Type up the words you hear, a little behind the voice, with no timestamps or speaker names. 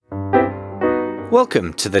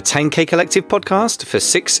Welcome to the 10K Collective podcast for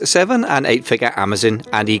 6, 7 and 8-figure Amazon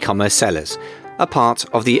and e-commerce sellers, a part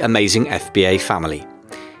of the amazing FBA family.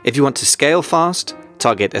 If you want to scale fast,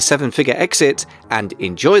 target a 7-figure exit and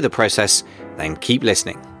enjoy the process, then keep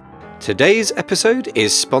listening. Today's episode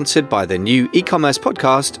is sponsored by the new e-commerce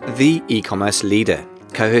podcast, The E-Commerce Leader,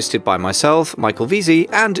 co-hosted by myself, Michael Veazey,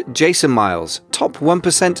 and Jason Miles, top 1%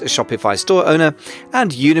 Shopify store owner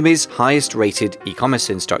and Udemy's highest rated e-commerce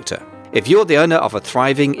instructor. If you're the owner of a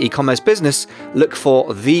thriving e-commerce business, look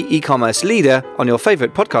for The E-Commerce Leader on your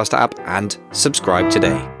favorite podcast app and subscribe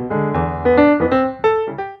today.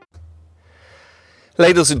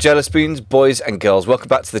 Ladles and jello spoons, boys and girls, welcome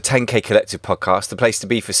back to the 10K Collective podcast, the place to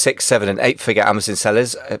be for 6, 7 and 8-figure Amazon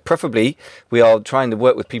sellers. Preferably, we are trying to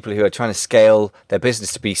work with people who are trying to scale their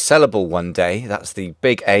business to be sellable one day. That's the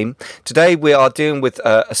big aim. Today, we are dealing with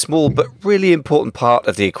a small but really important part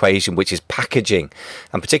of the equation, which is packaging,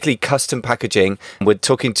 and particularly custom packaging. We're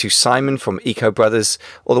talking to Simon from Eco Brothers,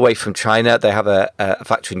 all the way from China. They have a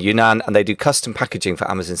factory in Yunnan, and they do custom packaging for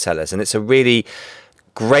Amazon sellers. And it's a really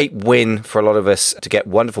great win for a lot of us to get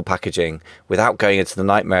wonderful packaging without going into the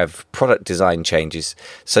nightmare of product design changes.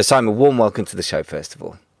 So Simon, warm welcome to the show, first of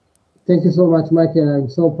all. Thank you so much, Michael. I'm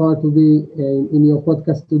so proud to be in your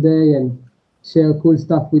podcast today and share cool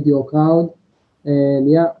stuff with your crowd.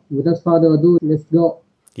 And yeah, without further ado, let's go.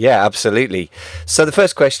 Yeah, absolutely. So the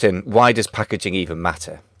first question, why does packaging even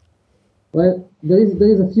matter? Well, there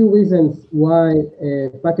is a few reasons why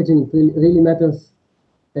packaging really matters,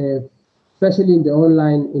 especially in the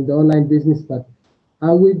online business. But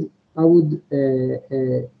I would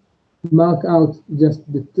mark out just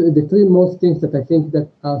the three most things that I think that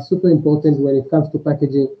are super important when it comes to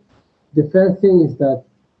packaging. The first thing is that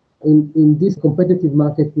in this competitive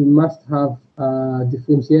market, we must have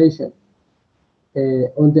differentiation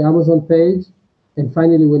on the Amazon page, and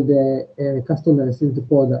finally when the customer receives the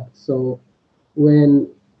product. So when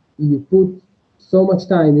you put so much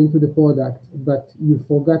time into the product, but you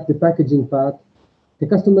forgot the packaging part, the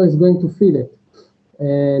customer is going to feel it.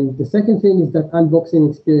 And the second thing is that unboxing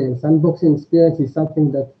experience. Unboxing experience is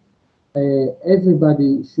something that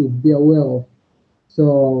everybody should be aware of.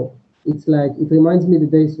 So it's like, it reminds me the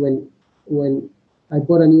days when I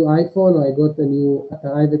bought a new iPhone or I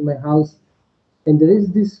arrived at my house, and there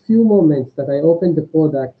is these few moments that I open the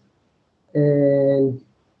product, and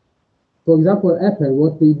for example, Apple,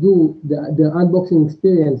 what they do, the unboxing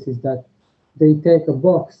experience is that they take a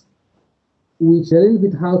box, which is a little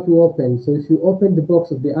bit hard to open. So if you open the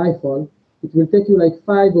box of the iPhone, it will take you like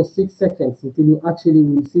 5 or 6 seconds until you actually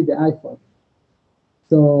will see the iPhone.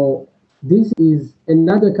 So this is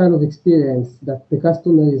another kind of experience that the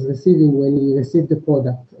customer is receiving when he receives the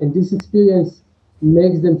product. And this experience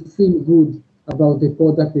makes them feel good about the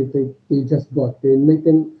product that they just bought. They make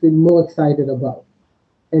them feel more excited about.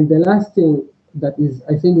 And the last thing that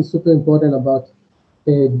I think is super important about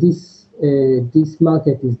this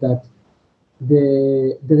market is that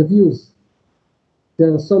the reviews.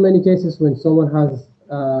 There are so many cases when someone has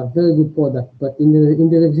a very good product, but in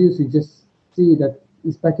the reviews you just see that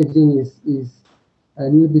his packaging is a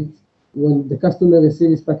little bit. When the customer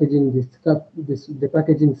receives packaging, the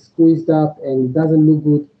packaging is squeezed up and it doesn't look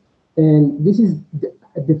good. And this is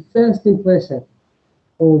the first impression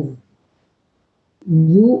of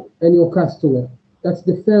you and your customer. That's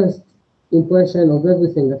the first impression of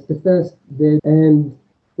everything. That's the first day. And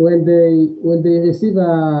when they receive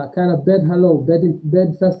a kind of bad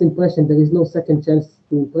first impression, there is no second chance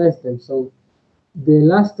to impress them. So the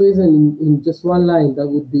last reason in just one line, that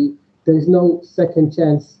would be, there is no second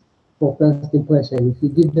chance for first impression. If you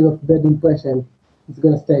give them a bad impression, it's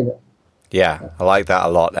going to stay there. Yeah, I like that a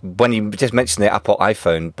lot. When you just mentioned the Apple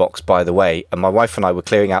iPhone box, by the way, and my wife and I were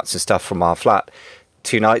clearing out some stuff from our flat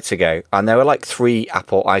 2 nights ago, and there were like 3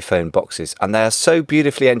 Apple iPhone boxes, and they're so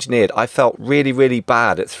beautifully engineered. I felt really, really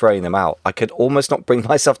bad at throwing them out. I could almost not bring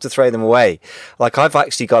myself to throw them away. Like, I've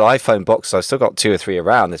actually got iPhone boxes. I've still got 2 or 3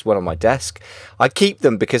 around. There's one on my desk. I keep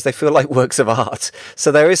them because they feel like works of art.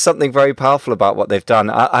 So there is something very powerful about what they've done.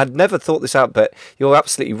 I'd never thought this out, but you're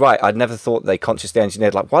absolutely right. I'd never thought they consciously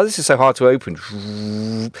engineered, like, why this is so hard to open?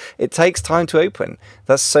 It takes time to open.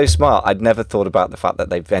 That's so smart. I'd never thought about the fact that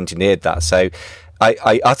they've engineered that. So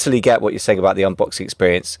I utterly get what you're saying about the unboxing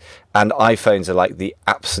experience, and iPhones are like the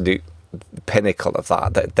absolute pinnacle of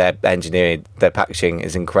that their engineering, their packaging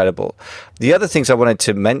is incredible. The other things I wanted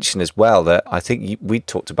to mention as well, that I think we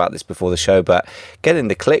talked about this before the show, but getting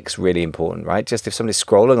the clicks really important, right? Just if somebody's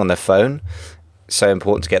scrolling on their phone, so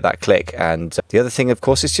important to get that click. And the other thing, of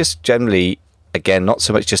course, is just generally, again, not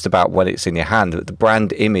so much just about when it's in your hand, but the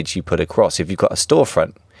brand image you put across. If you've got a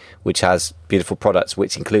storefront which has beautiful products,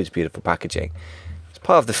 which includes beautiful packaging. It's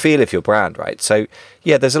part of the feel of your brand, right? So,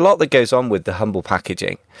 yeah, there's a lot that goes on with the humble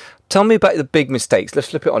packaging. Tell me about the big mistakes. Let's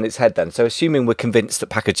flip it on its head then. So assuming we're convinced that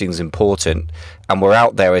packaging is important and we're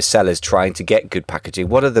out there as sellers trying to get good packaging,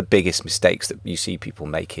 what are the biggest mistakes that you see people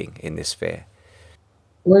making in this sphere?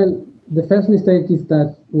 Well, the first mistake is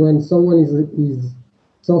that when someone is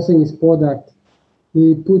sourcing his product,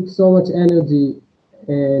 he puts so much energy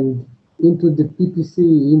and into the PPC,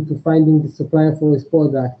 into finding the supplier for his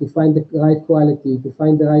product, to find the right quality, to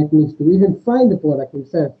find the right mix, to even find the product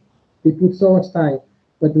himself. He puts so much time.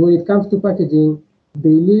 But when it comes to packaging, they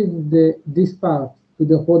leave this part to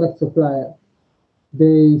the product supplier.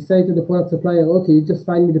 They say to the product supplier, okay, you just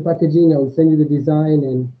find me the packaging, I will send you the design,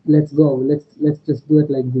 and let's go. Let's just do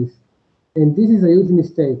it like this. And this is a huge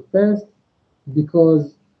mistake. First,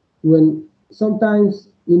 because when sometimes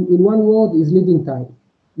in one word is leading time.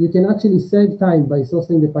 You can actually save time by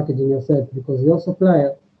sourcing the packaging yourself because your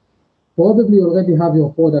supplier probably already have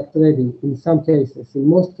your product ready in some cases, in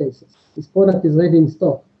most cases. This product is ready in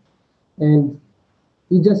stock. And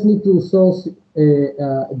you just need to source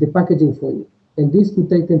the packaging for you. And this could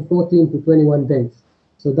take them 14 to 21 days.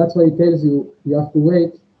 So that's why it tells you you have to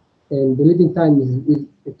wait. And the leading time is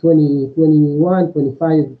 20, 21,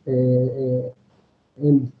 25.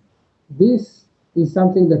 And this is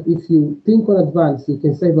something that if you think on advance, you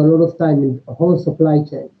can save a lot of time in a whole supply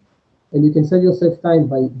chain. And you can save yourself time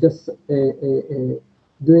by just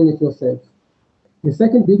doing it yourself. The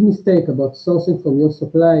second big mistake about sourcing from your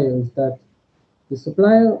supplier is that the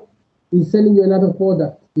supplier is selling you another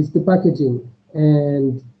product. It's the packaging.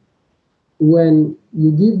 And when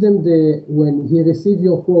you give them when he receives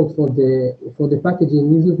your quote for the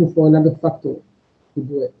packaging, he's looking for another factor to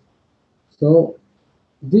do it. So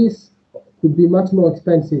this could be much more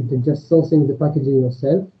expensive than just sourcing the packaging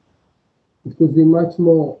yourself. It could be much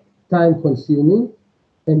more time consuming.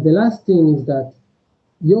 And the last thing is that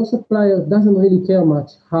your supplier doesn't really care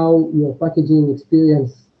much how your packaging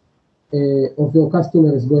experience of your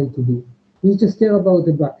customer is going to be. He just cares about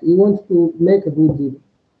the back. He wants to make a good deal.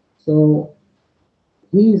 So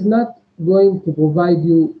he is not going to provide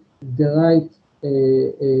you the right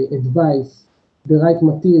advice, the right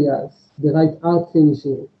materials, the right art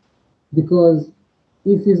finishing. Because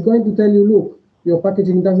if he's going to tell you, look, your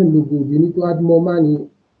packaging doesn't look good, you need to add more money,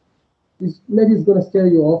 maybe it's going to scare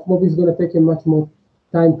you off, maybe it's going to take him much more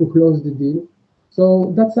time to close the deal.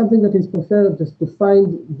 So that's something that is preferred, just to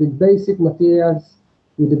find the basic materials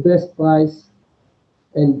with the best price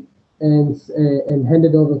and hand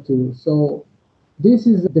it over to you. So this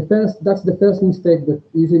is that's the first mistake that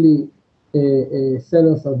usually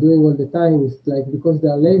sellers are doing all the time. Is like because they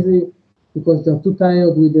are lazy, because they're too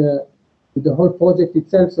tired with the whole project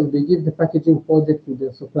itself, so they give the packaging project to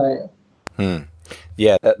their supplier.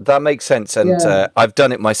 Yeah, that makes sense. And I've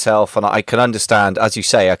done it myself, and I can understand, as you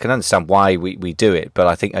say, I can understand why we do it. But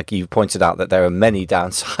I think, like you pointed out, that there are many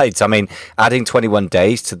downsides. I mean, adding 21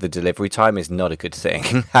 days to the delivery time is not a good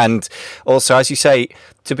thing. And also, as you say,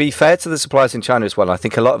 to be fair to the suppliers in China as well, I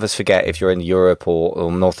think a lot of us forget, if you're in Europe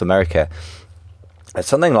or North America,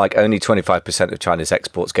 something like only 25% of China's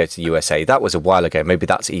exports go to the USA. That was a while ago. Maybe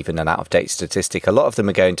that's even an out-of-date statistic. A lot of them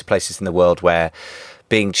are going to places in the world where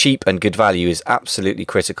being cheap and good value is absolutely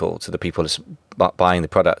critical to the people buying the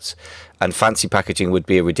products. And fancy packaging would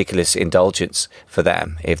be a ridiculous indulgence for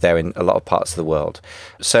them if they're in a lot of parts of the world.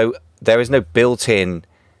 So there is no built-in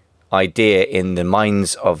idea in the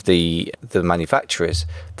minds of the manufacturers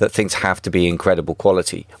that things have to be incredible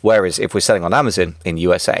quality. Whereas if we're selling on Amazon in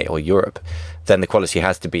USA or Europe, then the quality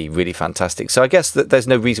has to be really fantastic. So I guess that there's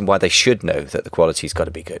no reason why they should know that the quality's got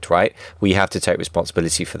to be good, right? We have to take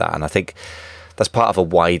responsibility for that. And I think that's part of a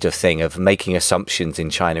wider thing of making assumptions in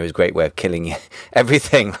China is a great way of killing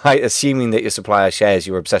everything, right? Assuming that your supplier shares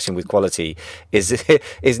your obsession with quality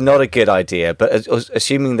is not a good idea, but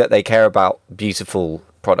assuming that they care about beautiful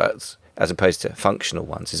products as opposed to functional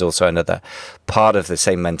ones is also another part of the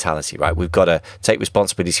same mentality, right? We've got to take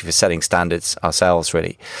responsibility for setting standards ourselves,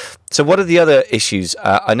 really. So what are the other issues?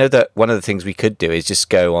 I know that one of the things we could do is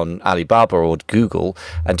just go on Alibaba or Google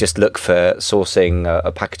and just look for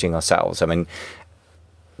sourcing packaging ourselves. I mean,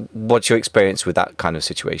 what's your experience with that kind of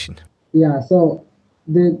situation? Yeah, so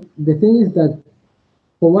the thing is that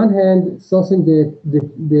on one hand, sourcing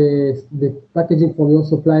the packaging from your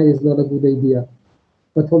supplier is not a good idea.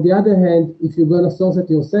 But on the other hand, if you're going to source it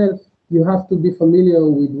yourself, you have to be familiar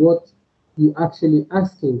with what you're actually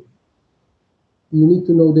asking. You need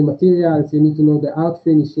to know the materials, you need to know the art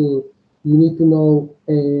finishing, you need to know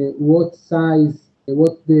what size,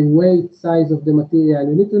 what the weight size of the material.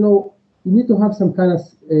 You need to have some kind of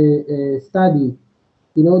study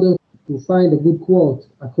in order to find a good quote,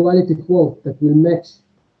 a quality quote that will match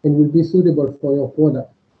and will be suitable for your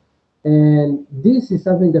product. And this is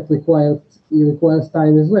something that requires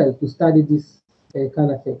time as well to study this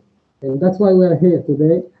kind of thing. And that's why we are here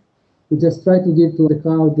today. We just try to give to the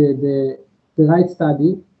crowd the right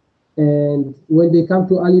study. And when they come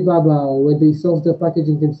to Alibaba or when they source their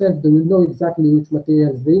packaging themselves, they will know exactly which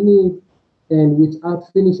materials they need and which art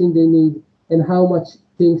finishing they need and how much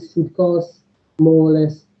things should cost, more or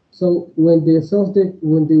less. So when they source it,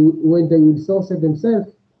 when they will source it themselves,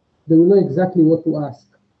 they will know exactly what to ask.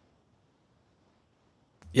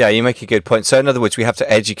 Yeah, you make a good point. So in other words, we have to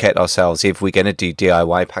educate ourselves if we're going to do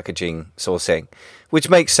DIY packaging sourcing, which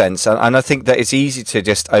makes sense. And I think that it's easy to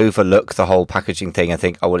just overlook the whole packaging thing and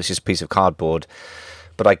think, oh, well, it's just a piece of cardboard.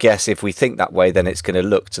 But I guess if we think that way, then it's going to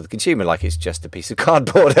look to the consumer like it's just a piece of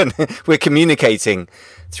cardboard. And we're communicating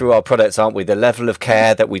through our products, aren't we? The level of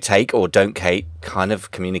care that we take or don't take kind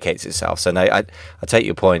of communicates itself. So no, I take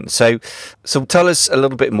your point. So tell us a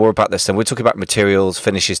little bit more about this. And we're talking about materials,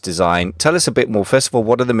 finishes, design. Tell us a bit more. First of all,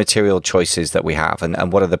 what are the material choices that we have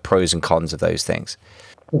and what are the pros and cons of those things?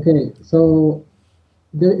 Okay, so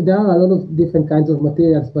there are a lot of different kinds of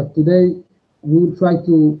materials, but today we will try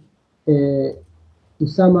to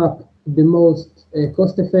sum up the most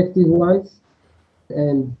cost-effective ones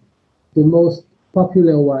and the most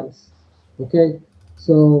popular ones. Okay,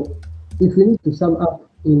 so if we need to sum up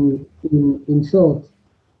in short,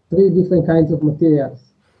 3 different kinds of materials,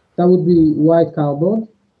 that would be white cardboard,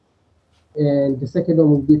 and the second one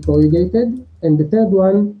would be corrugated, and the third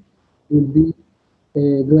one would be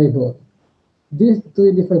gray board. These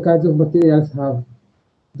 3 different kinds of materials have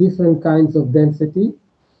different kinds of density,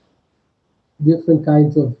 different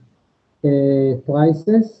kinds of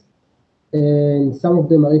prices, and some of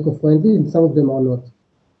them are eco-friendly and some of them are not.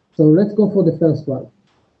 So let's go for the first one.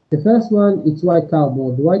 The first one is white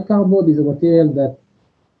cardboard. White cardboard is a material that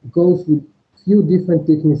goes with few different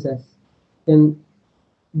thicknesses. And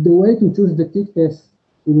the way to choose the thickness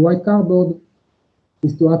in white cardboard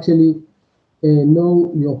is to actually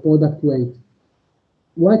know your product weight.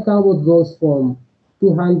 White cardboard goes from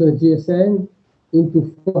 200 GSM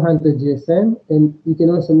into 400 GSM, and you can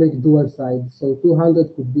also make dual sides. So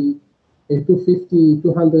 200 could be a 250,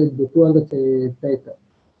 200, 200 paper.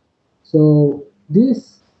 So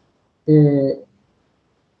this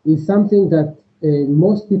is something that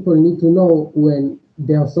most people need to know when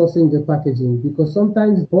they are sourcing the packaging, because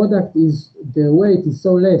sometimes product the weight is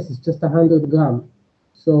so less, it's just 100 grams.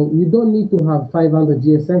 So you don't need to have 500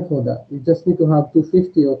 GSM for that. You just need to have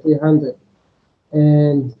 250 or 300.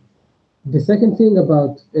 And the second thing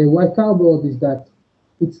about white cardboard is that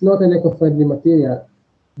it's not an eco-friendly material,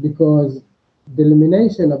 because the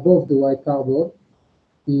lamination above the white cardboard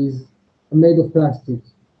is made of plastic.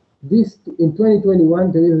 This, in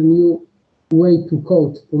 2021, there is a new way to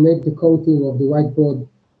make the coating of the whiteboard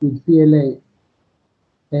with PLA.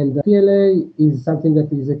 And PLA is something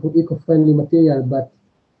that is eco-friendly material, but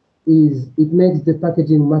it makes the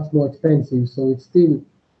packaging much more expensive. So it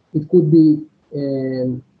could be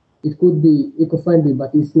eco-friendly,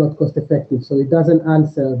 but it's not cost-effective. So it doesn't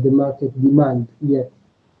answer the market demand yet.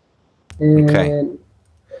 And okay.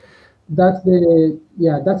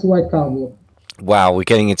 That's white cardboard. Wow, we're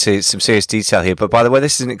getting into some serious detail here. But by the way,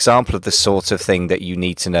 this is an example of the sort of thing that you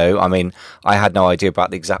need to know. I mean, I had no idea about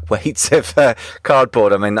the exact weights of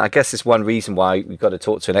cardboard. I mean, I guess it's one reason why we've got to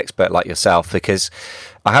talk to an expert like yourself, because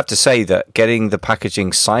I have to say that getting the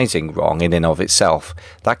packaging sizing wrong in and of itself,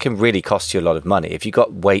 that can really cost you a lot of money. If you've got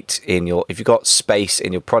if you've got space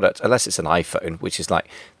in your product, unless it's an iPhone, which is like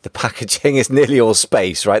the packaging is nearly all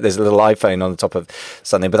space, right? There's a little iPhone on the top of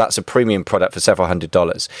something, but that's a premium product for several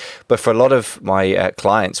 $100s. But for a lot of my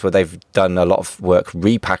clients where they've done a lot of work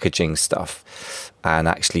repackaging stuff and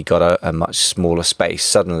actually got a much smaller space,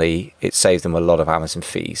 suddenly it saves them a lot of Amazon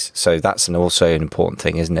fees. So that's also an important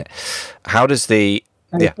thing, isn't it? How does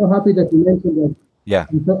I'm so happy that you mentioned that. Yeah.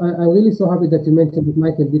 I'm really so happy that you mentioned it,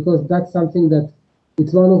 Michael, because that's something that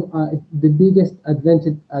it's one of the biggest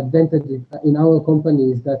advantages in our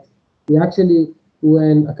company is that we actually,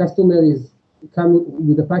 when a customer is coming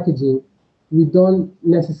with the packaging, we don't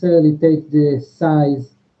necessarily take the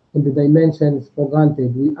size and the dimensions for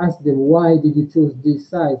granted. We ask them, why did you choose this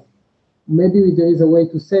size? Maybe there is a way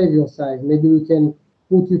to save your size. Maybe we can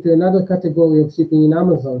put you to another category of shipping in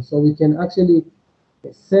Amazon, so we can actually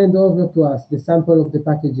send over to us the sample of the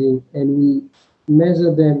packaging, and we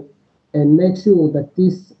measure them and make sure that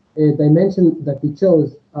this dimension that we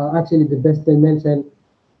chose are actually the best dimension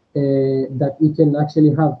that we can actually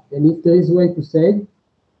have. And if there is a way to save,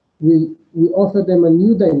 we offer them a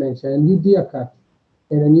new dimension, a new dia cut,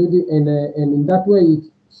 and in that way,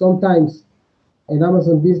 sometimes an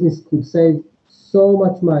Amazon business could save so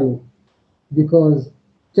much money because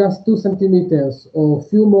just 2 centimeters or a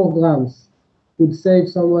few more grams could save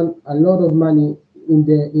someone a lot of money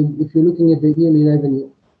if you're looking at the yearly revenue.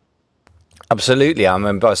 Absolutely. I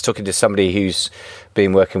remember I was talking to somebody who's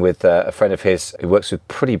been working with a friend of his who works with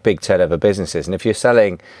pretty big turnover businesses. And if you're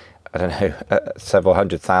selling, I don't know, several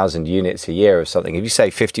 100,000 units a year or something, if you say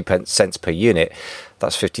 50 cents per unit,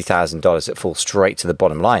 that's $50,000 that falls straight to the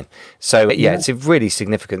bottom line. So yeah, it's a really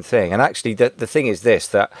significant thing. And actually the thing is this,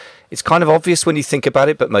 that it's kind of obvious when you think about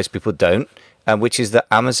it, but most people don't. Which is that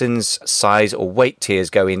Amazon's size or weight tiers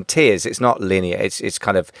go in tiers. It's not linear. It's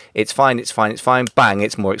kind of, it's fine, bang,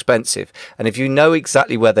 it's more expensive. And if you know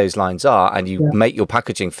exactly where those lines are and you make your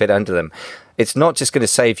packaging fit under them, it's not just going to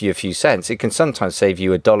save you a few cents. It can sometimes save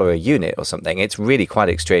you $1 a unit or something. It's really quite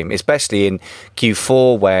extreme, especially in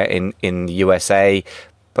Q4, where in the USA,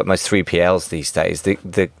 but most 3PLs these days,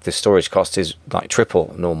 the storage cost is like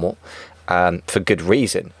triple normal, for good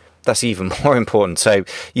reason. That's even more important. So,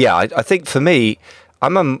 yeah, I think for me,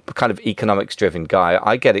 I'm a kind of economics driven guy.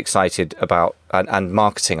 I get excited about, and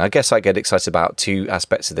marketing, I guess I get excited about two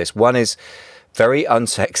aspects of this. One is very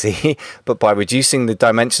unsexy, but by reducing the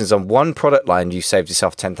dimensions on one product line, you saved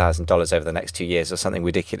yourself $10,000 over the next 2 years or something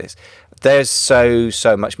ridiculous. There's so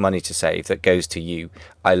much money to save that goes to you.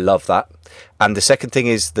 I love that. And the second thing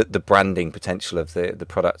is the branding potential of the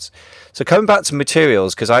products. So coming back to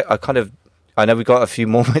materials, because I know we've got a few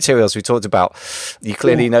more materials we talked about. You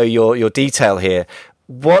clearly know your detail here.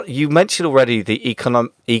 What you mentioned already, the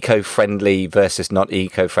eco-friendly versus not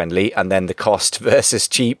eco-friendly, and then the cost versus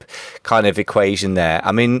cheap kind of equation there.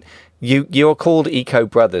 I mean, you're called Eco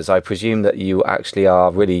Brothers. I presume that you actually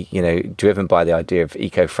are really, driven by the idea of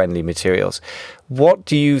eco-friendly materials. What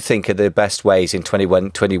do you think are the best ways in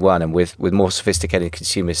 2021 and with more sophisticated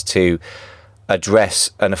consumers to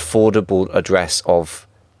address an affordable address of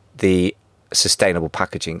the sustainable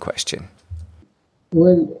packaging question?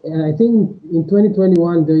 Well, I think in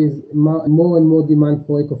 2021 there is more and more demand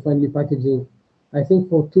for eco-friendly packaging. I think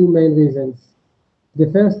for two main reasons. The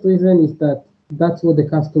first reason is that that's what the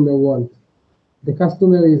customer wants. The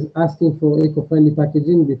customer is asking for eco-friendly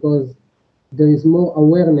packaging because there is more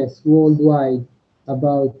awareness worldwide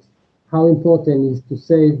about how important it is to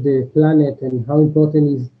save the planet and how important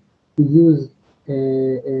it is to use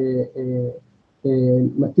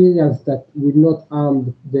materials that will not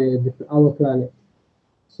harm our planet.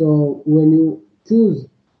 So when you choose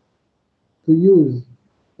to use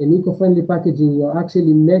an eco-friendly packaging, you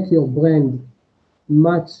actually make your brand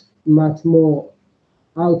much more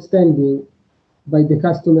outstanding by the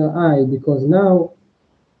customer eye, because now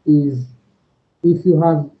if you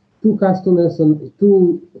have two customers on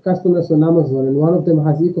Amazon and one of them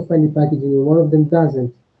has eco-friendly packaging and one of them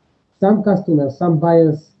doesn't, some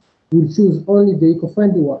buyers will choose only the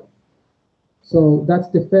eco-friendly one. So that's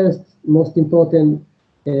the first most important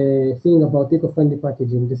thing about eco-friendly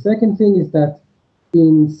packaging. The second thing is that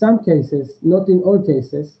in some cases, not in all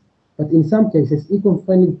cases, but in some cases,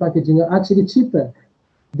 eco-friendly packaging are actually cheaper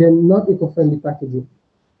than not eco-friendly packaging.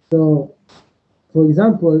 So, for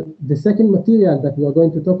example, the second material that we are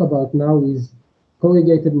going to talk about now is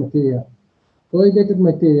corrugated material. Corrugated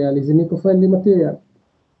material is an eco-friendly material.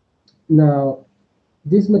 Now,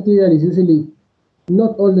 this material is usually,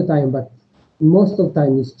 not all the time, but most of the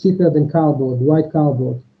time is cheaper than cardboard, white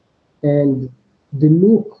cardboard. And the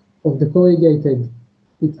look of the corrugated,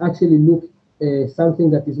 it actually looks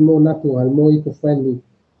something that is more natural, more eco-friendly,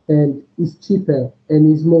 and is cheaper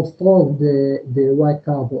and is more strong than the white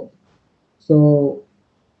cardboard. So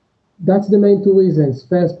that's the main two reasons.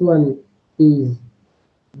 First one is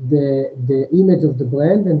the image of the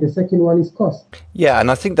brand, and the second one is cost. Yeah, and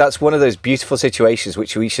I think that's one of those beautiful situations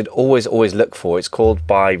which we should always look for. It's called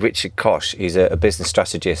by Richard Koch. He's a business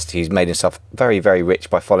strategist. He's made himself very, very rich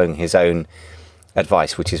by following his own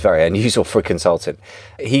advice, which is very unusual for a consultant.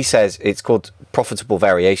 He says it's called profitable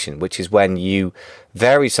variation, which is when you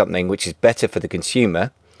vary something which is better for the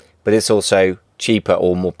consumer, but it's also cheaper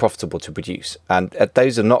or more profitable to produce. And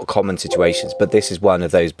those are not common situations, but this is one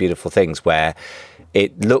of those beautiful things where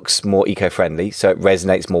it looks more eco-friendly, so it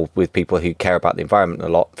resonates more with people who care about the environment a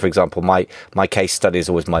lot. For example, my case study is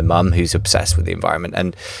always my mum, who's obsessed with the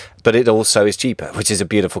environment, but it also is cheaper, which is a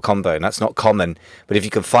beautiful combo, and that's not common. But if you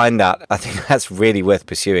can find that, I think that's really worth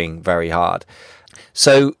pursuing very hard.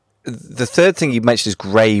 So the third thing you mentioned is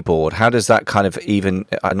grey board. How does that kind of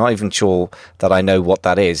I'm not even sure that I know what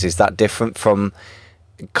that is. Is that different from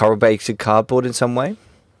corrugated cardboard in some way?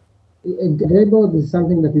 Grey board is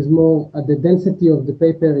something that is more, the density of the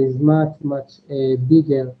paper is much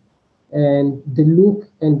bigger, and the look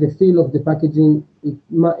and the feel of the packaging, it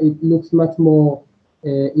looks much more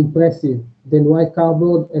impressive than white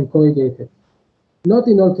cardboard and corrugated. Not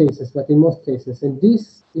in all cases, but in most cases. And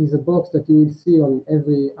this is a box that you will see on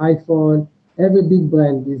every iPhone. Every big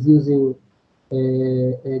brand is using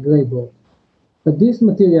a gray board. But this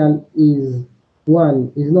material is,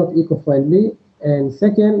 one, is not eco-friendly, and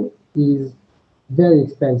second, is very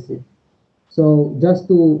expensive. So just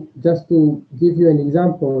to give you an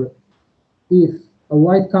example, if a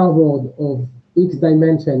white cardboard of X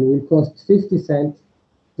dimension will cost 50 cents,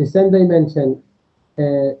 the same dimension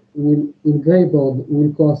in gray board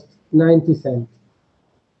will cost 90 cents.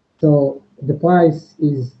 So the price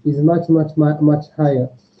is much higher.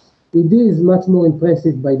 It is much more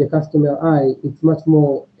impressive by the customer eye. It's much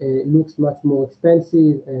more looks much more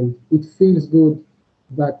expensive and it feels good.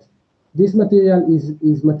 But this material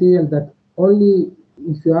is material that only,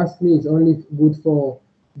 if you ask me, is only good for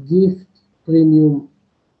gift premium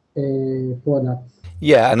products.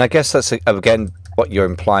 Yeah, and I guess that's again what you're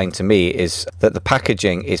implying to me is that the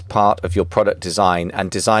packaging is part of your product design,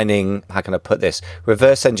 and designing, how can I put this,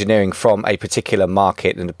 reverse engineering from a particular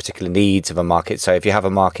market and the particular needs of a market. So if you have a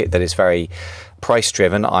market that is very price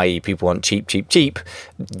driven, i.e. people want cheap,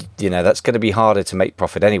 that's going to be harder to make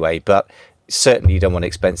profit anyway. But certainly you don't want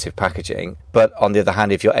expensive packaging. But on the other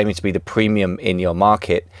hand, if you're aiming to be the premium in your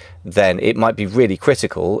market, then it might be really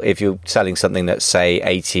critical if you're selling something that's, say,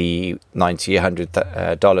 $80,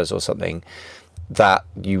 $90, $100 or something, that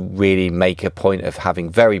you really make a point of having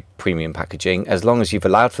very premium packaging, as long as you've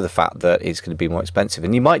allowed for the fact that it's going to be more expensive.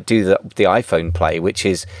 And you might do the iPhone play, which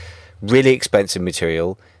is really expensive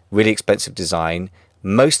material, really expensive design.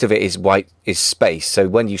 Most of it is space. So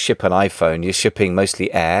when you ship an iPhone, you're shipping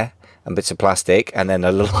mostly air and bits of plastic and then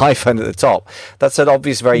a little iPhone at the top. That's an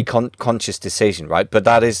obvious, very conscious decision, right? But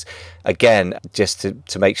that is, again, just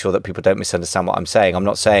to make sure that people don't misunderstand what I'm saying. I'm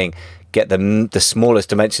not saying get the smallest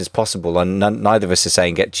dimensions possible, and neither of us is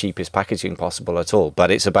saying get cheapest packaging possible at all.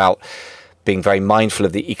 But it's about being very mindful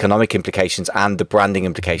of the economic implications and the branding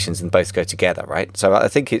implications, and both go together, right? So I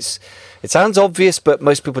think it sounds obvious, but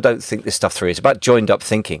most people don't think this stuff through. It's about joined up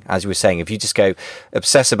thinking, as you were saying. If you just go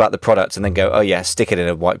obsess about the product and then go, oh yeah, stick it in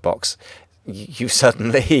a white box, you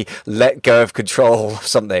suddenly let go of control of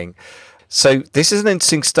something. So this is an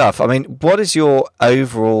interesting stuff. I mean, what is your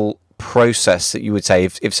overall process that you would say,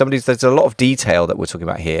 if somebody's, there's a lot of detail that we're talking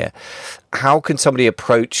about here, how can somebody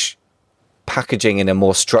approach packaging in a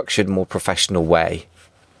more structured, more professional way?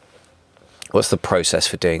 What's the process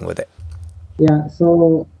for dealing with it? Yeah,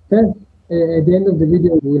 so first, at the end of the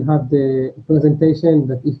video, we'll have the presentation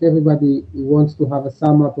that if everybody wants to have a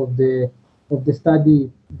sum up of the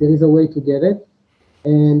study, there is a way to get it.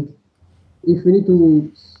 And if we need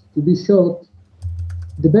to be short,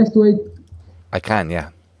 the best way. I can, yeah.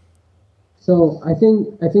 So I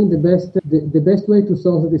think the best way to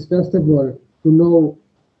solve it is, first of all, to know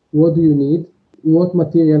what do you need, what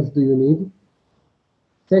materials do you need.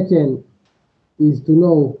 Second is to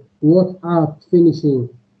know what art finishing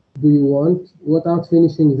do you want. What art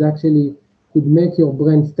finishing is actually could make your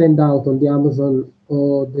brand stand out on the Amazon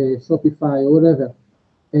or the Shopify or whatever.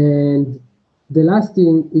 And the last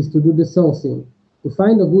thing is to do the sourcing. To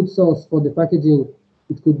find a good source for the packaging,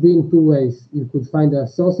 it could be in two ways. You could find a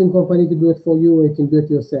sourcing company to do it for you, or you can do it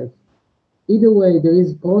yourself. Either way, there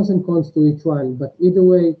is pros and cons to each one, but either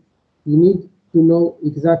way, you need to know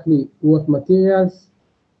exactly what materials,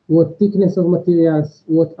 what thickness of materials,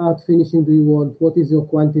 what art finishing do you want, what is your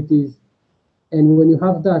quantities. And when you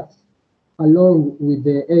have that, along with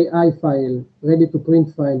the AI file, ready to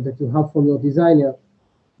print file that you have from your designer,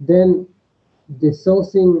 then the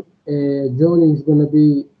sourcing journey is going to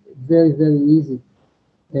be very, very easy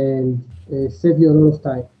and save you a lot of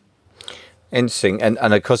time. Interesting. And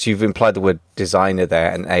of course, you've implied the word designer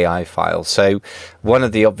there, an AI file. So one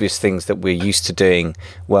of the obvious things that we're used to doing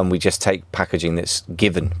when we just take packaging that's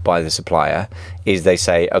given by the supplier is they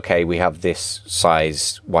say, okay, we have this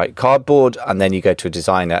size white cardboard, and then you go to a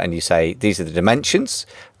designer and you say, these are the dimensions,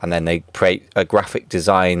 and then they create a graphic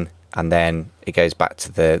design, and then it goes back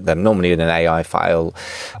to them normally in an AI file,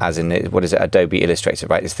 as in, what is it, Adobe Illustrator,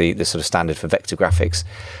 right? It's the sort of standard for vector graphics.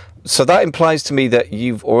 So that implies to me that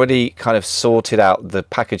you've already kind of sorted out the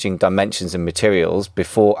packaging dimensions and materials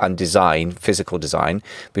before, and design, physical design,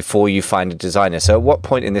 before you find a designer. So at what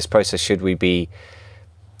point in this process should we be,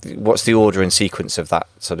 what's the order and sequence of that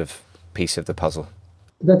sort of piece of the puzzle?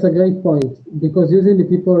 That's a great point, because usually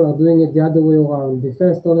people are doing it the other way around. They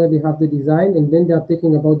first already have the design, and then they are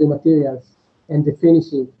thinking about the materials and the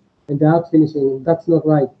finishing and the art finishing. That's not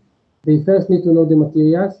right. They first need to know the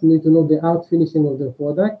materials, need to know the art finishing of their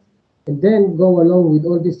product, and then go along with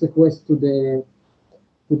all these requests to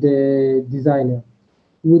the designer.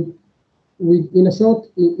 In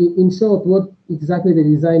short, what exactly the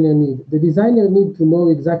designer needs? The designer needs to know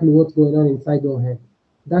exactly what's going on inside your head.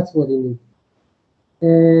 That's what he needs.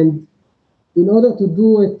 And in order to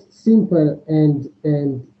do it simple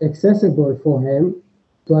and accessible for him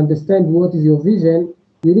to understand what is your vision,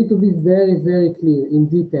 you need to be very, very clear in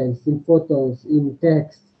details, in photos, in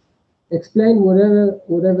text. Explain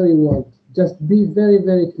whatever you want. Just be very,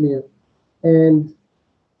 very clear. And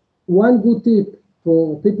one good tip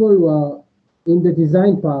for people who are in the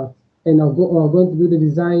design part and are going to do the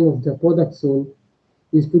design of their product soon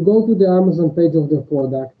is to go to the Amazon page of their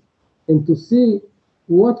product and to see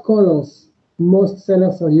what colors most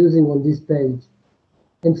sellers are using on this page,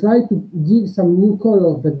 and try to give some new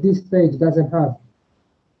color that this page doesn't have,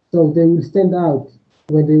 so they will stand out.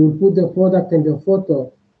 When they will put their product and their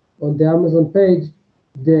photo on the Amazon page,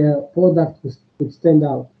 their product would stand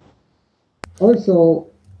out. Also,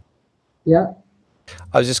 yeah.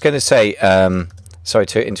 I was just going to say, sorry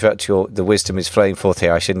to interrupt the wisdom is flowing forth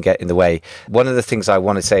here. I shouldn't get in the way. One of the things I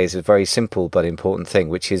want to say is a very simple but important thing,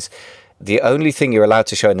 which is the only thing you're allowed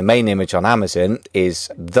to show in the main image on Amazon is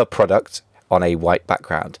the product on a white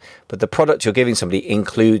background. But the product you're giving somebody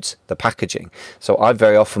includes the packaging. So I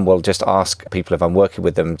very often will just ask people, if I'm working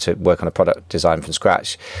with them to work on a product design from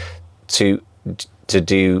scratch, to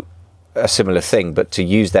do a similar thing, but to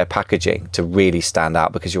use their packaging to really stand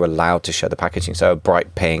out, because you're allowed to show the packaging. So a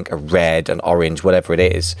bright pink, a red, an orange, whatever it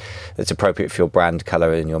is that's appropriate for your brand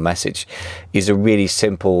color and your message, is a really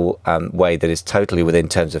simple way that is totally within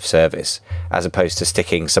terms of service, as opposed to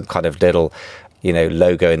sticking some kind of little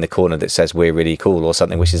logo in the corner that says we're really cool or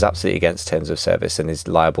something, which is absolutely against terms of service and is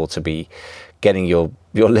liable to be getting your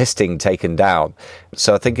listing taken down.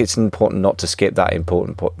 So I think it's important not to skip that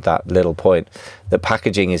that little point, that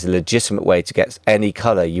packaging is a legitimate way to get any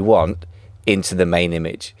color you want into the main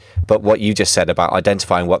image. But what you just said about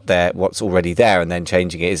identifying what's already there and then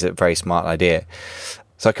changing it is a very smart idea.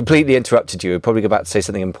 So I completely interrupted you. You're probably about to say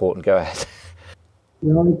something important. Go ahead.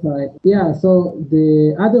 Yeah, so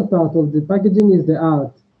the other part of the packaging is the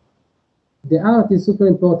art. The art is super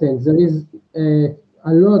important. There is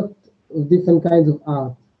a lot of different kinds of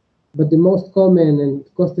art, but the most common and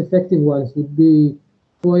cost-effective ones would be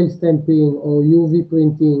foil stamping or UV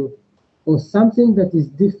printing, or something that is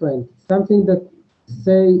different, something that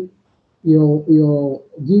say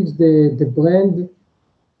gives the brand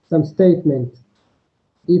some statement.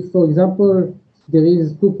 If, for example, there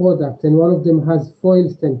is two products and one of them has foil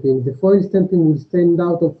stamping, the foil stamping will stand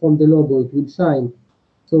out from the logo, it will shine.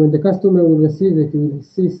 So when the customer will receive it, he will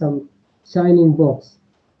see some shining box,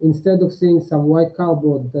 instead of seeing some white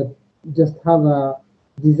cardboard that just have a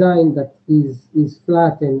design that is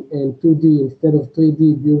flat and 2D instead of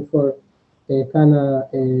 3D, beautiful kind of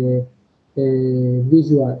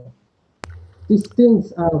visual. These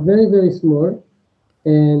things are very, very small,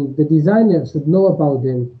 and the designer should know about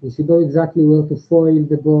them. He should know exactly where to foil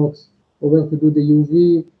the box or where to do the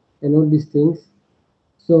UV and all these things.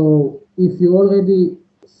 So if you already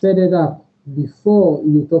set it up before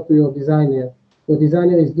you talk to your designer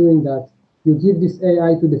is doing that, you give this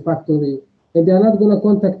AI to the factory, and they're not going to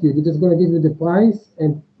contact you. They're just going to give you the price,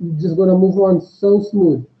 and you're just going to move on so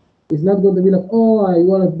smooth. It's not going to be like, oh, I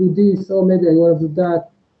want to do this, or maybe I want to do that.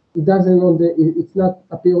 It's not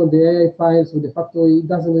appear on the AI files with the factory. It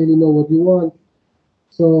doesn't really know what you want.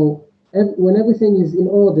 So when everything is in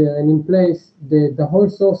order and in place, the whole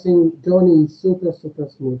sourcing journey is super, super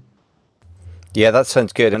smooth. Yeah, that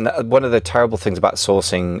sounds good. And one of the terrible things about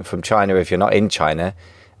sourcing from China, if you're not in China,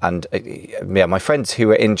 and my friends who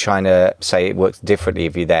are in China say it works differently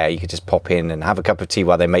if you're there. You could just pop in and have a cup of tea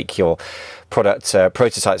while they make your product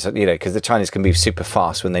prototypes, because the Chinese can move super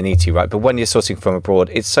fast when they need to, right? But when you're sourcing from abroad,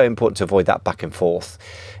 it's so important to avoid that back and forth,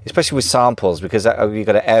 especially with samples, because you've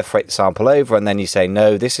got to air freight the sample over, and then you say,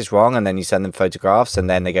 no, this is wrong, and then you send them photographs, and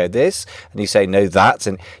then they go this, and you say, no, that,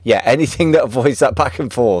 and anything that avoids that back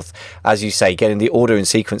and forth, as you say, getting the order and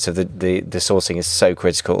sequence of the sourcing is so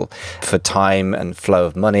critical for time and flow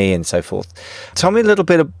of money and so forth. Tell me a little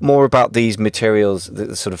bit more about these materials,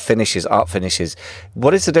 the sort of finishes, art finishes.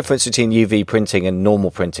 What is the difference between UV printing and normal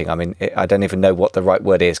printing? I mean, I don't even know what the right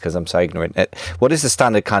word is because I'm so ignorant. What is the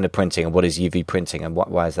standard kind of printing, and what is UV printing, and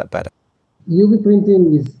why is that better? UV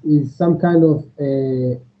printing is some kind of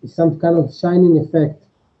shining effect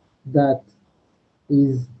that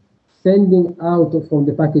is sending out from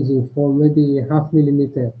the packaging for maybe 0.5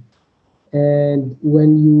 millimeter, and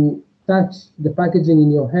when you touch the packaging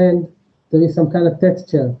in your hand, there is some kind of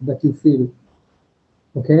texture that you feel.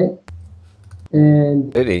 Okay.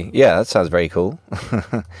 And really, yeah, that sounds very cool.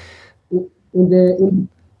 In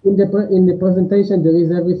the presentation, there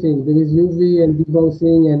is everything. There is UV and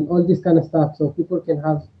debossing and all this kind of stuff, so people can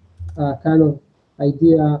have a kind of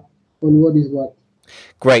idea on what is what.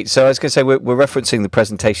 Great. So I was going to say we're referencing the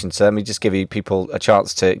presentation, so let me just give you people a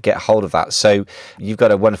chance to get hold of that. So you've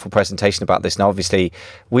got a wonderful presentation about this. Now, obviously,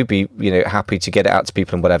 we'd be happy to get it out to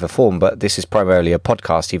people in whatever form, but this is primarily a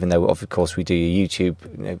podcast, even though of course we do a YouTube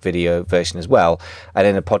video version as well. And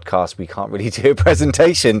in a podcast, we can't really do a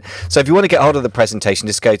presentation. So if you want to get hold of the presentation,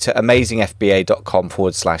 just go to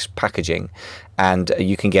amazingfba.com/packaging, and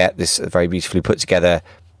you can get this very beautifully put together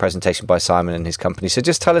presentation by Simon and his company. So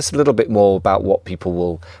just tell us a little bit more about what people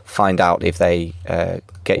will find out if they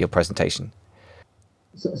get your presentation.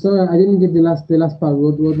 So I didn't get the last part.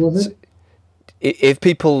 What was it? If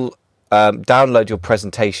people download your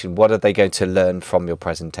presentation, what are they going to learn from your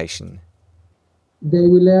presentation? They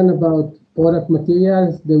will learn about product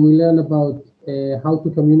materials. They will learn about how to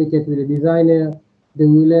communicate with the designer. They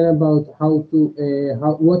will learn about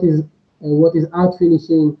what is art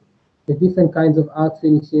finishing, the different kinds of art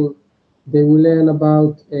finishing. They will learn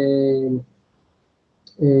about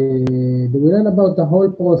the whole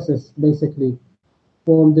process, basically,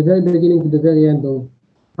 from the very beginning to the very end of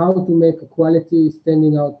how to make a quality,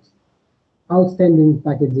 outstanding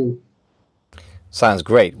packaging. Sounds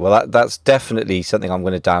great. Well, that's definitely something I'm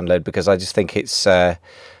going to download, because I just think it's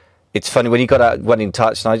funny when you went in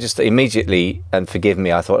touch, and I just immediately, and forgive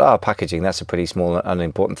me, I thought, packaging, that's a pretty small,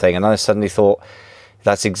 unimportant thing, and I suddenly thought,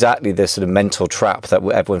 that's exactly the sort of mental trap that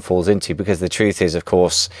everyone falls into, because the truth is, of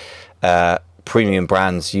course, premium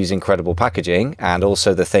brands use incredible packaging, and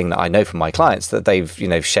also the thing that I know from my clients, that they've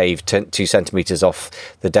shaved 2 centimeters off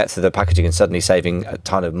the depth of the packaging and suddenly saving a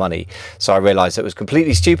ton of money. So I realized it was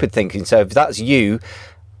completely stupid thinking. So if that's you,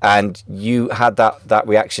 and you had that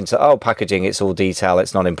reaction to, packaging, it's all detail,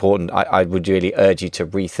 it's not important, I would really urge you to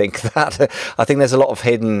rethink that. I think there's a lot of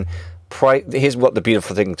hidden here's what the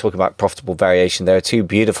beautiful thing, talking about profitable variation, there are 2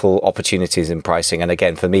 beautiful opportunities in pricing, and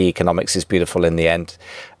again, for me, economics is beautiful in the end.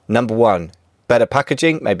 Number 1, better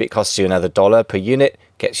packaging. Maybe it costs you another $1 per unit,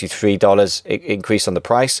 gets you $3 increase on the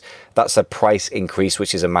price. That's a price increase,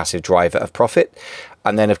 which is a massive driver of profit.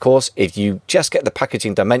 And then, of course, if you just get the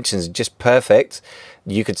packaging dimensions just perfect,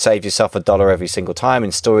 you could save yourself $1 every single time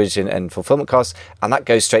in storage and fulfillment costs, and that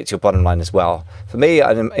goes straight to your bottom line as well. For me,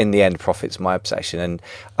 in the end, profit's my obsession, and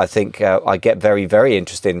I think I get very, very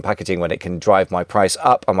interested in packaging when it can drive my price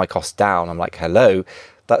up and my cost down. I'm like, hello,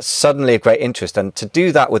 that's suddenly of great interest. And to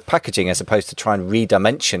do that with packaging, as opposed to try and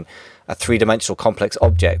redimension a 3-dimensional complex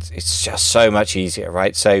object, it's just so much easier,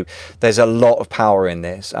 right? So there's a lot of power in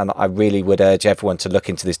this, and I really would urge everyone to look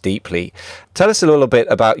into this deeply. Tell us a little bit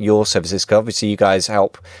about your services, because obviously you guys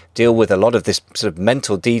help deal with a lot of this sort of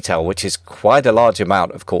mental detail, which is quite a large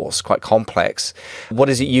amount, of course, quite complex. What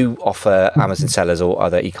is it you offer Amazon sellers or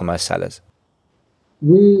other e-commerce sellers?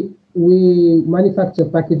 We manufacture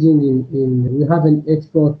packaging we have an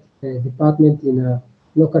export department in a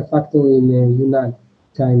local factory in Yunnan,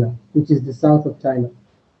 China, which is the south of China.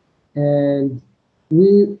 And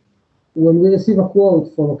when we receive a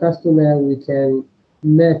quote from a customer, we can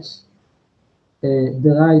match the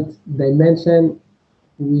right dimension,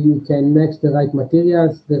 we can match the right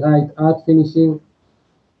materials, the right art finishing,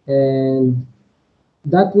 and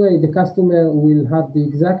that way the customer will have the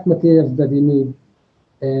exact materials that he needs,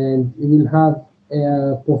 and he will have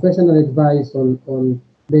professional advice on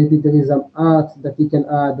maybe there is some art that he can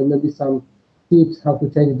add, or maybe some tips how to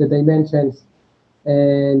change the dimensions.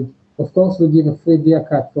 And of course, we give a free dia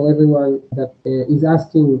cut for everyone that is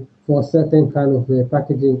asking for a certain kind of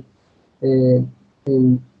packaging. And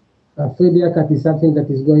a free dia cut is something that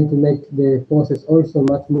is going to make the process also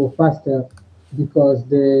much more faster, because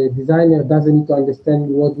the designer doesn't need to understand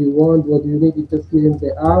what you want, what you need. You just give him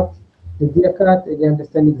the art, the dia cut, and they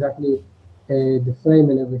understand exactly the frame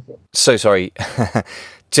and everything. So sorry,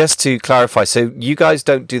 just to clarify, so you guys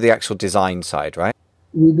don't do the actual design side, right?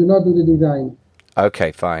 We do not do the design.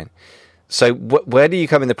 Okay, fine. So where do you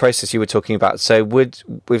come in the process you were talking about? So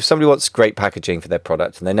if somebody wants great packaging for their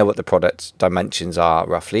product and they know what the product dimensions are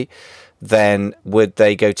roughly, then would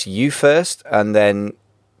they go to you first and then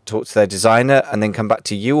talk to their designer and then come back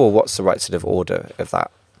to you, or what's the right sort of order of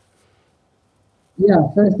that? Yeah,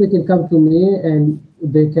 first they can come to me and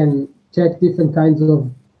they can check different kinds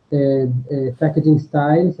of packaging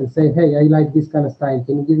styles and say, hey, I like this kind of style.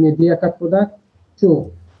 Can you give me a dia cut for that?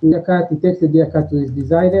 Sure. Dia cut, he takes the dia cut to his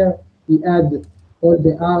designer. He adds all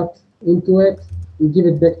the art into it. We give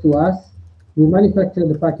it back to us. We manufacture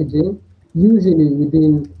the packaging. Usually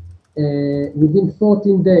within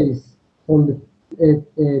 14 days from the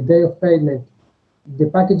day of payment, the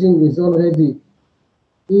packaging is already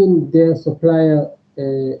in their supplier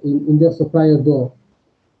in their supplier door.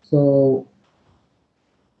 So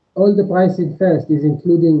all the pricing first is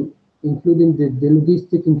including the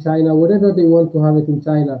logistic in China, whatever they want to have it in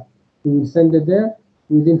China, we will send it there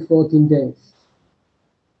within 14 days.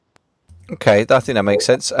 Okay, I think that makes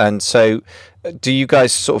sense. And so do you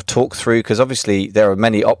guys sort of talk through, because obviously there are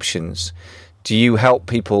many options, do you help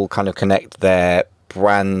people kind of connect their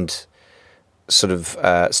brand sort of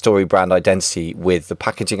story brand identity with the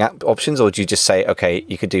packaging options, or do you just say, okay,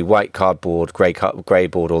 you could do white cardboard, grey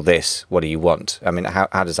board, or this, what do you want? I mean,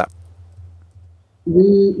 how does that?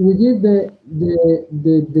 We give the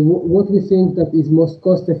what we think that is most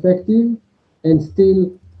cost effective and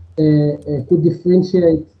still could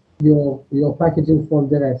differentiate your packaging from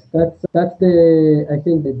the rest. That's the, I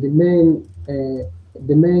think, the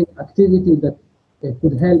main activity that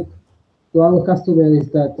could help to our customer is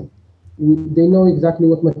that they know exactly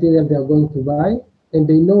what material they are going to buy, and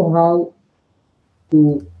they know how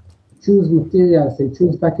to choose materials and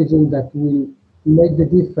choose packaging that will make the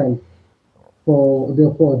difference for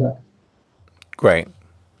their product. Great.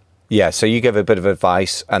 Yeah, so you give a bit of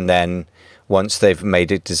advice, and then once they've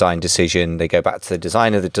made a design decision, they go back to the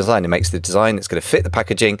designer makes the design that's going to fit the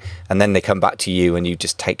packaging, and then they come back to you and you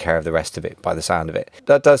just take care of the rest of it by the sound of it.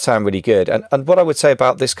 That does sound really good. And what I would say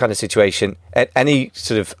about this kind of situation, at any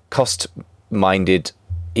sort of cost-minded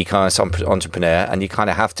e-commerce entrepreneur, and you kind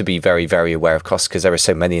of have to be very, very aware of costs because there are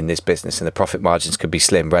so many in this business and the profit margins could be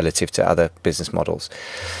slim relative to other business models,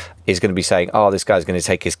 is going to be saying, oh, this guy's going to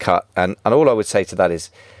take his cut. And all I would say to that is,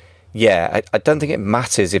 yeah, I don't think it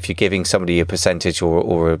matters if you're giving somebody a percentage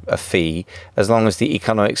or a fee, as long as the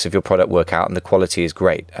economics of your product work out and the quality is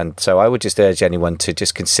great. And so I would just urge anyone to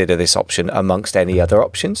just consider this option amongst any other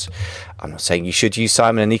options. I'm not saying you should use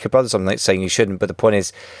Simon and Eco Brothers. I'm not saying you shouldn't, but the point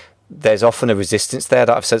is, there's often a resistance there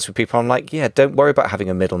that I've sensed with people. I'm like, yeah, don't worry about having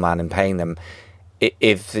a middleman and paying them.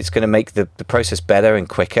 If it's going to make the process better and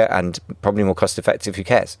quicker and probably more cost effective, who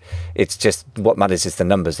cares? It's just what matters is the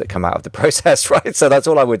numbers that come out of the process, right? So that's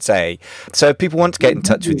all I would say. So if people want to get in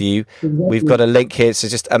touch with you, we've got a link here. So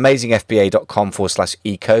just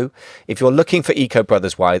amazingfba.com/eco. If you're looking for Eco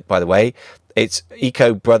Brothers, by the way, it's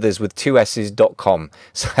ecobrothers with 2s's.com.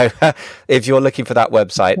 So if you're looking for that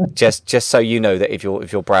website, just so you know that if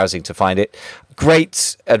you're browsing to find it,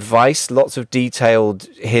 great advice, lots of detailed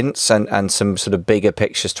hints and some sort of bigger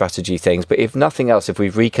picture strategy things. But if nothing else, if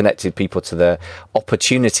we've reconnected people to the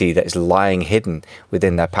opportunity that is lying hidden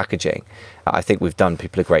within their packaging, I think we've done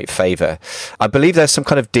people a great favor. I believe there's some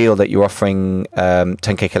kind of deal that you're offering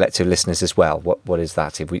 10K Collective listeners as well. What is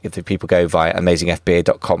that? If the people go via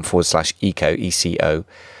amazingfba.com/eco, ECO,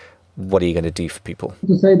 what are you going to do for people?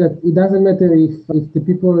 To say that it doesn't matter if the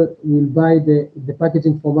people will buy the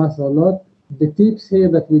packaging from us or not. The tips here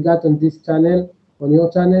that we got on this channel, on your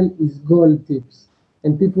channel, is gold tips.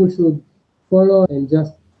 And people should follow and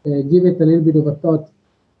just give it a little bit of a thought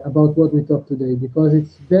about what we talked today, because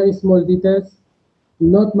it's very small details,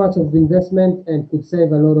 not much of investment, and could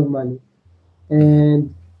save a lot of money.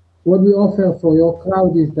 And what we offer for your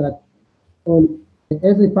crowd is that on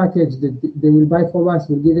every package that they will buy from us,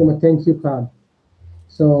 we'll give them a thank you card.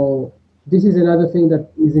 So this is another thing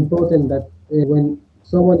that is important, that when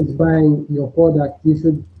someone is buying your product, you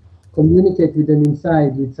should communicate with them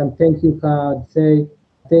inside with some thank you card, say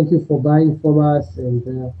thank you for buying from us, and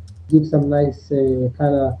give some nice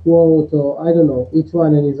kind of quote, or I don't know, each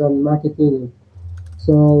one in his own marketing.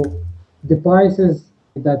 So the prices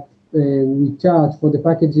that we charge for the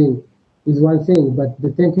packaging is one thing, but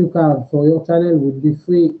the thank you card for your channel would be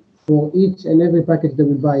free for each and every package they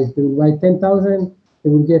will buy. If they will buy 10,000, they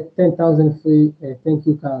will get 10,000 free thank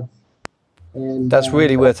you cards. And that's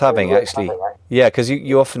really worth having, actually. Yeah, because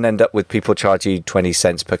you often end up with people charge you 20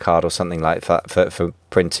 cents per card or something like that for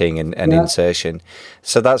printing and insertion.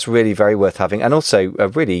 So that's really very worth having. And also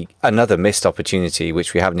really another missed opportunity,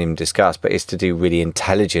 which we haven't even discussed, but is to do really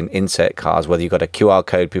intelligent insert cards, whether you've got a QR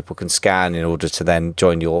code people can scan in order to then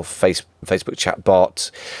join your Facebook chat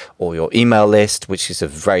bot or your email list, which is a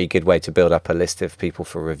very good way to build up a list of people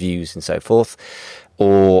for reviews and so forth.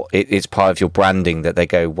 Or it's part of your branding that they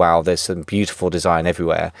go, wow, there's some beautiful design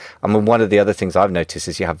everywhere. I mean, one of the other things I've noticed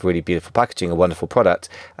is you have really beautiful packaging, a wonderful product,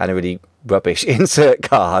 and a really rubbish insert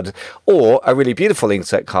card, or a really beautiful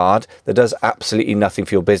insert card that does absolutely nothing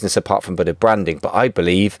for your business apart from a bit of branding. But I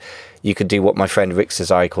believe you could do what my friend Rick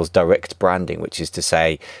Cesari calls direct branding, which is to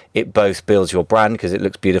say it both builds your brand because it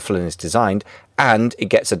looks beautiful and is designed, and it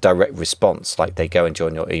gets a direct response, like they go and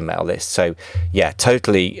join your email list. So yeah,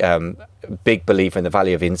 totally big believer in the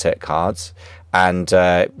value of insert cards. and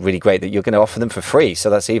really great that you're going to offer them for free. So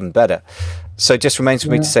that's even better. So just remains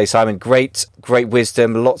for me to say, Simon, great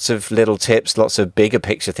wisdom, lots of little tips, lots of bigger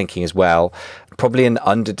picture thinking as well. Probably an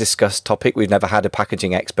under-discussed topic. We've never had a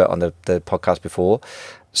packaging expert on the podcast before.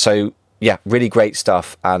 So yeah, really great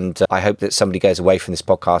stuff. And I hope that somebody goes away from this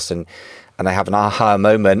podcast and they have an aha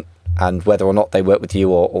moment, and whether or not they work with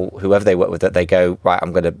you or whoever they work with, that they go, right,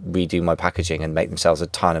 I'm going to redo my packaging and make themselves a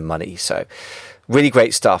ton of money. So really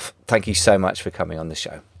great stuff. Thank you so much for coming on the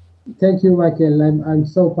show. Thank you, Michael. I'm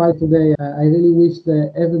so proud today. I really wish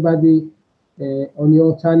that everybody on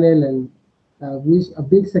your channel and wish a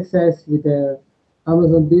big success with their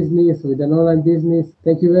Amazon business, with an online business.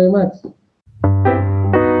 Thank you very much.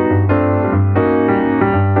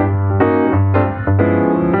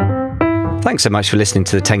 Thanks so much for listening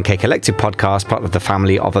to the 10K Collective podcast, part of the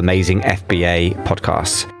family of amazing FBA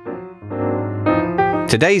podcasts.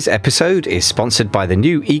 Today's episode is sponsored by the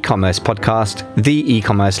new e-commerce podcast, The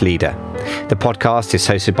E-Commerce Leader. The podcast is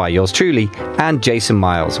hosted by yours truly and Jason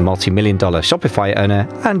Miles, multi-million-dollar Shopify owner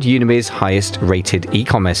and Udemy's highest-rated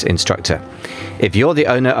e-commerce instructor. If you're the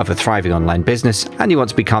owner of a thriving online business and you want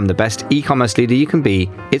to become the best e-commerce leader you can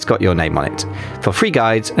be, it's got your name on it. For free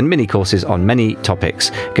guides and mini courses on many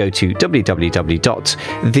topics, go to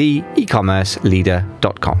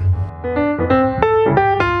www.theecommerceleader.com.